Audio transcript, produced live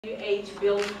W.H.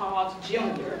 Billy Hobbs,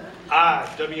 Jr. I,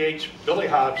 W.H. Billy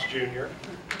Hobbs, Jr.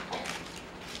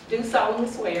 Do solemnly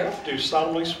swear do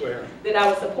solemnly swear that I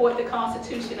will support the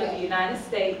Constitution of the United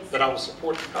States that I will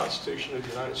support the Constitution of the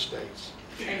United States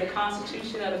and the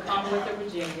Constitution of the Commonwealth of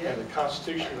Virginia, and the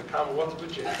Constitution of the Commonwealth of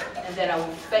Virginia, and that I will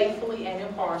faithfully and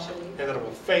impartially and that I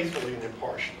will faithfully and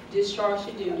impartially discharge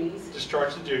the duties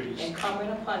discharge the duties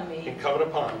incumbent upon me incumbent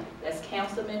upon me as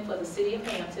councilman for the city of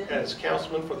Hampton, as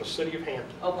councilman for the city of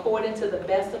Hampton, according to the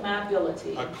best of my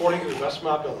ability. according to the best of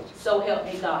my ability. So help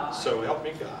me God. So help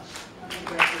me God.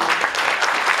 Congratulations.